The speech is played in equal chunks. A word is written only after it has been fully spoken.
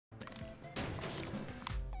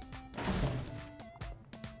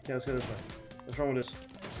Okay, let's go this way. What's wrong with this?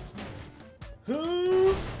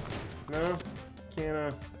 No?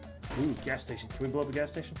 Can't, Ooh, gas station. Can we blow up a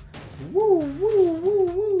gas station? Woo, woo, woo,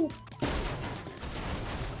 woo.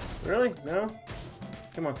 Really? No?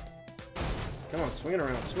 Come on. Come on, swing it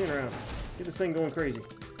around, swing it around. Get this thing going crazy.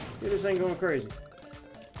 Get this thing going crazy.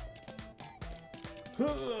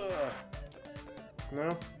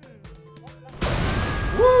 No?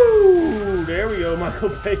 Woo! There we go, Michael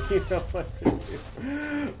Bay. You know what to do.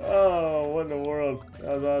 Oh, what in the world?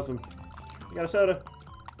 That was awesome. You got a soda?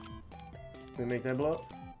 Can we make that blow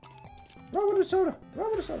up? Run with the soda! Run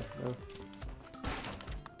with the soda! No.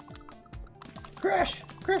 Crash!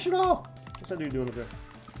 Crash it all! What's that dude doing up there?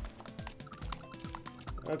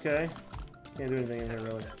 Okay. Can't do anything in here,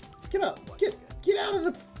 really. Get up! Get out of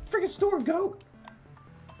the freaking store, goat!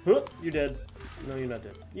 Huh, you're dead. No, you're not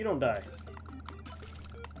dead. You don't die.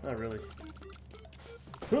 Not really.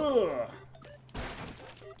 Huh.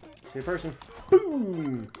 See a person.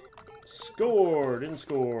 Boom! Score! Didn't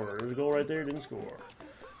score. There's a goal right there. Didn't score.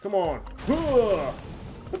 Come on. Huh.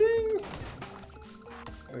 Ba-ding!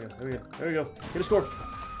 There we go. There we go. There we go. Get a score.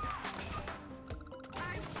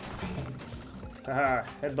 Haha.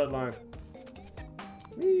 Headbutt line.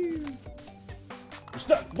 Woo. You're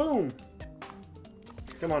stuck. Boom!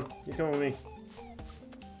 Come on. You're coming with me.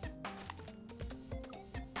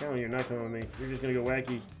 Come on, you're not coming with me. You're just gonna go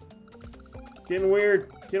wacky. Getting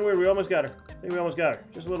weird. Getting weird. We almost got her. I think we almost got her.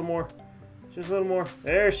 Just a little more. Just a little more.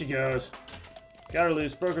 There she goes. Got her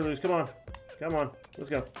loose. Broke her loose. Come on. Come on. Let's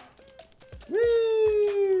go.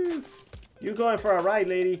 Woo! You going for a ride,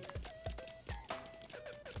 lady.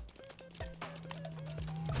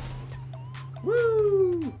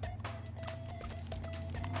 Woo!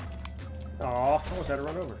 Aw, almost had to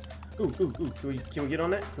run over. Ooh, ooh, ooh. Can we get on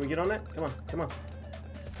that? Can we get on that? Come on. Come on.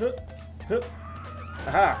 Hup. Hup.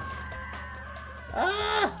 Aha.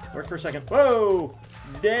 Ah! Worked for a second. Whoa!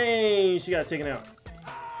 Dang, she got taken out.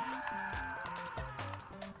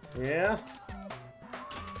 Yeah.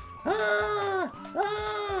 Ah!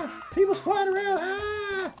 Ah! People's flying around.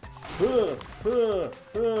 Ah! Huh! Huh!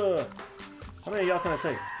 Huh! How many of y'all can I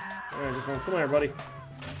take? Alright, just one. Come on, everybody.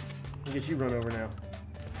 I'll get you run over now.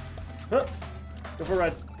 Huh! Go for a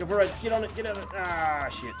ride. Go for a ride. Get on it. Get on it. Ah,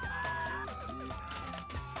 shit.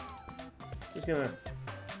 Just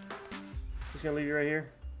gonna leave you right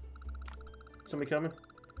here. Somebody coming?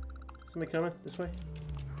 Somebody coming this way?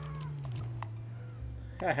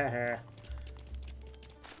 Ha ha ha.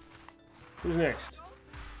 Who's next?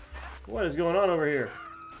 What is going on over here?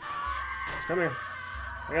 Come here.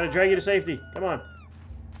 I gotta drag you to safety. Come on.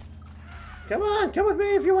 Come on, come with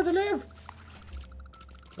me if you want to live.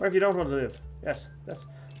 Or if you don't want to live. Yes, that's...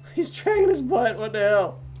 He's dragging his butt. What the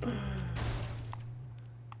hell?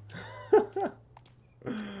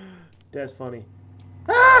 That's funny.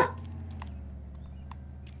 Ah!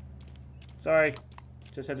 Sorry.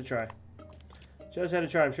 Just had to try. Just had to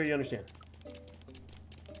try. I'm sure you understand.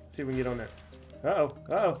 Let's see if we can get on there. Uh-oh.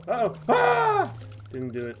 Uh-oh. Uh-oh. Ah!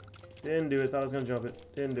 Didn't do it. Didn't do it. Thought I was going to jump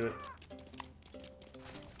it. Didn't do it.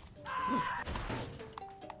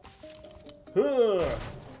 Huh.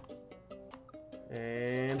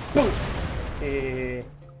 And boom!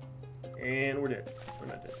 And we're dead. We're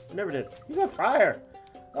not dead. We're never dead. He's on fire!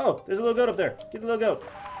 Oh, there's a little goat up there. Get the little goat.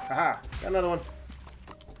 Aha! Got another one.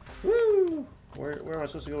 Woo! Where am I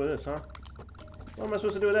supposed to go with this, huh? What am I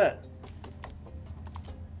supposed to do with that?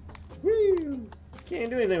 Woo! Can't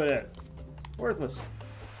do anything with that. Worthless.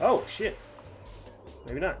 Oh, shit.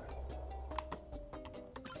 Maybe not.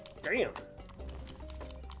 Damn.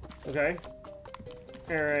 Okay.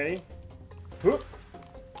 Alrighty. Whoop.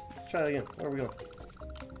 Let's try that again. Where are we going?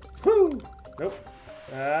 Whoo! Nope.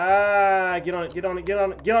 Ah, get on it, get on it, get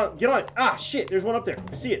on it, get on it, get on it. Ah, shit, there's one up there.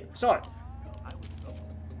 I see it. I saw it.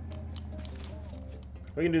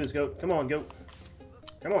 We can do this, goat. Come on, goat.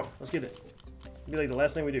 Come on, let's get it. It'll be like the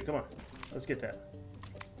last thing we do. Come on. Let's get that.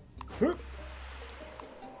 Whoop.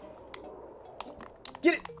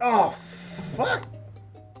 Get it. Oh, fuck.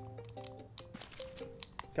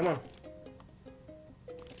 Come on.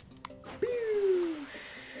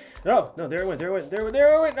 Oh, no, there it went, there it went, there it went,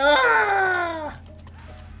 there it went. Ah!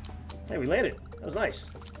 Hey, we landed. That was nice.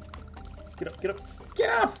 Get up, get up, get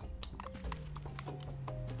up!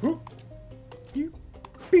 Whoop. Pew.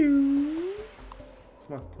 Pew.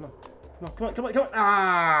 Come on, come on. Come on, come on, come on, come on.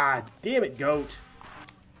 Ah, damn it, goat.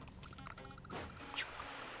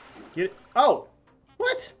 Get it. Oh!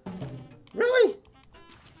 What? Really?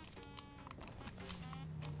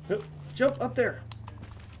 Jump up there.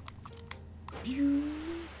 Pew.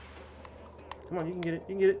 Come on, you can get it.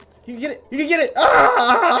 You can get it. You can get it. You can get it.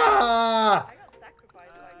 Ah! I got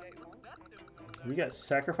sacrificed by a goat once. You got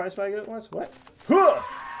sacrificed by a goat once? What? Huh!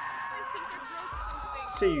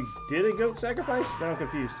 So you did a goat sacrifice? Now I'm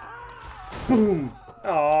confused. Boom!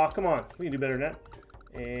 Aw, come on. We can do better than that.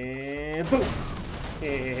 And boom!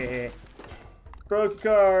 Broke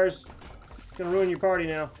your cars. It's gonna ruin your party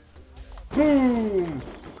now. Boom!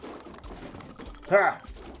 Ha!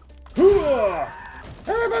 Hooah!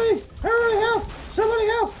 Everybody! Everybody help! Somebody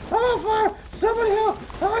help! I'm on fire! Somebody help!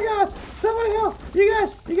 Oh my God! Somebody help! You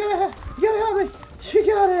guys! You gotta help me! You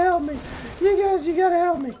gotta help me! You guys! You gotta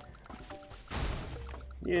help me!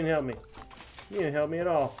 You didn't help me. You didn't help me at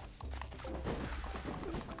all.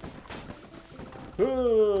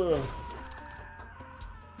 Oh,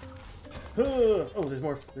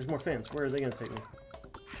 there's more fins. Where are they gonna take me?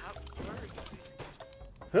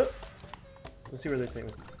 Huh. Let's see where they take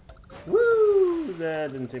me. Woo!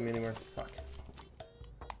 That didn't take me anywhere. Fuck.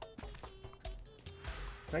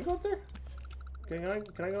 Can I go up there? Can I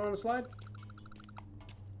go on the slide?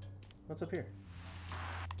 What's up here?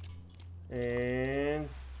 And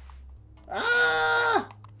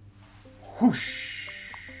whoosh,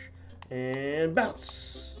 and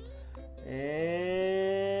bounce,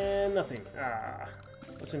 and nothing.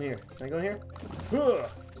 What's in here? Can I go in here?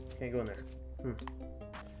 Can't go in there.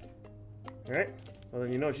 All right. Well,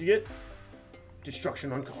 then you know what you get: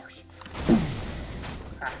 destruction on cars.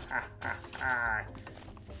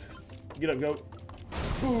 Get up, goat.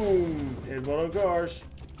 Boom! Headbutt on cars.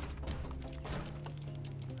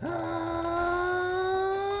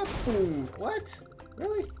 Boom. What?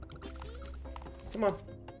 Really? Come on.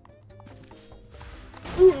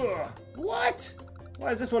 What?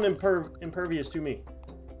 Why is this one impervious to me?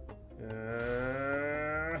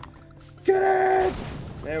 Get it!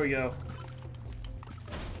 There we go.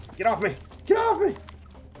 Get off me! Get off me!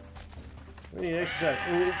 We need exercise.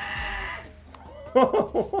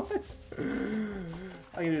 What?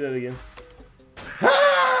 I can do that again.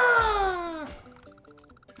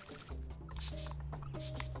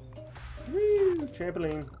 Woo!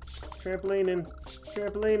 Trampoline. Trampolining.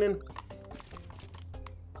 Trampolining.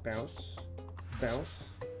 Bounce. Bounce.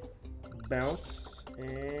 Bounce.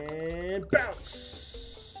 And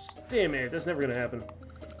bounce! Damn it, that's never gonna happen.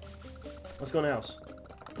 Let's go in the house.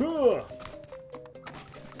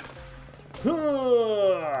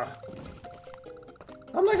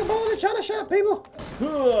 I'm like a bull in a china shop, people.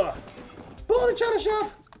 Bull in a china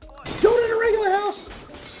shop. Don't in a regular house.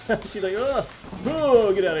 She's like,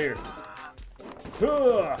 get out of here.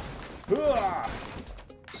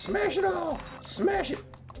 Smash it all. Smash it.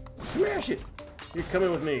 Smash it. You're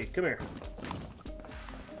coming with me. Come here.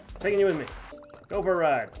 Taking you with me. Go for a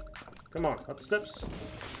ride. Come on, up the steps.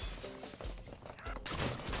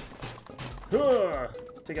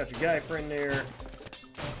 Take out your guy friend there.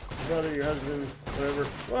 Brother, your husband, whatever.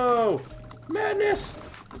 Whoa! Madness!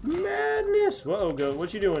 Madness! Whoa, go.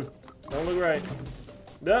 What you doing? Don't look right.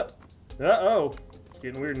 Uh-oh.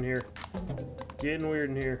 Getting weird in here. Getting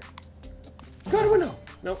weird in here. Go out the window!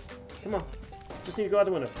 Nope. Come on. Just need to go out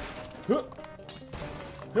the window. Go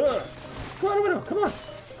out the window! Come on!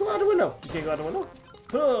 Go out the window! You can't go out the window.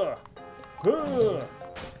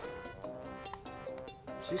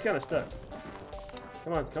 She's kind of stuck.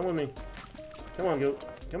 Come on, come with me. Come on, goat.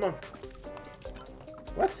 Come on.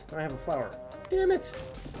 What? I have a flower. Damn it.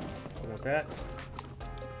 I want that.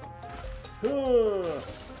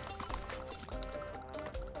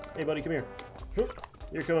 Hey, buddy, come here.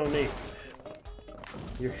 You're coming with me.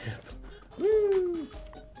 You're hip. Woo!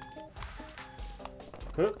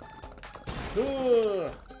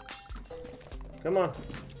 Come on.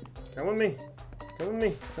 Come with me. Come with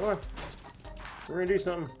me. Come on. We're gonna do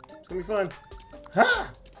something. It's gonna be fun.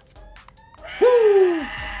 Ha! Woo!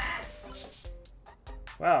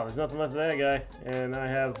 Wow, there's nothing left of that guy, and I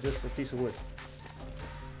have just a piece of wood.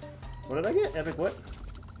 What did I get? Epic what?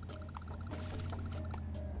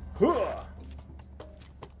 Hooah!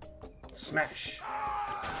 Smash!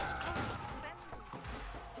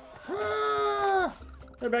 Ah!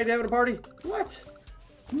 They're back to having a party? What?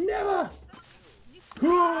 Never!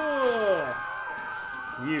 Hooah!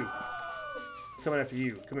 You. Coming after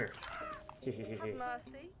you. Come here. Have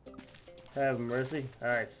mercy. Have mercy?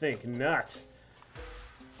 I think not.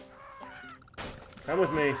 Come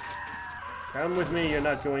with me. Come with me, you're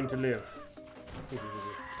not going to live.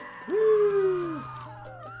 Woo!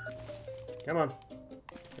 Come on.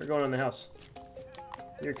 We're going in the house.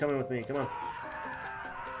 You're coming with me. Come on.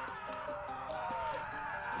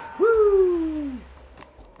 Woo!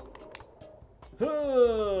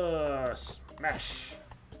 Smash.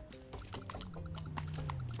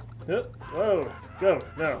 Whoa. Go.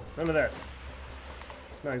 No. None of that.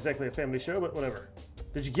 It's not exactly a family show, but whatever.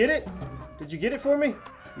 Did you get it? Did you get it for me?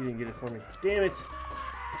 You didn't get it for me. Damn it.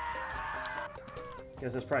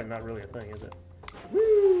 Guess that's probably not really a thing, is it?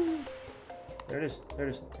 Woo! There it is. There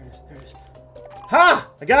it is. There it is. There it is. Ha!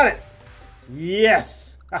 I got it!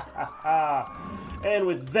 Yes! Ha ha ha! And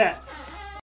with that,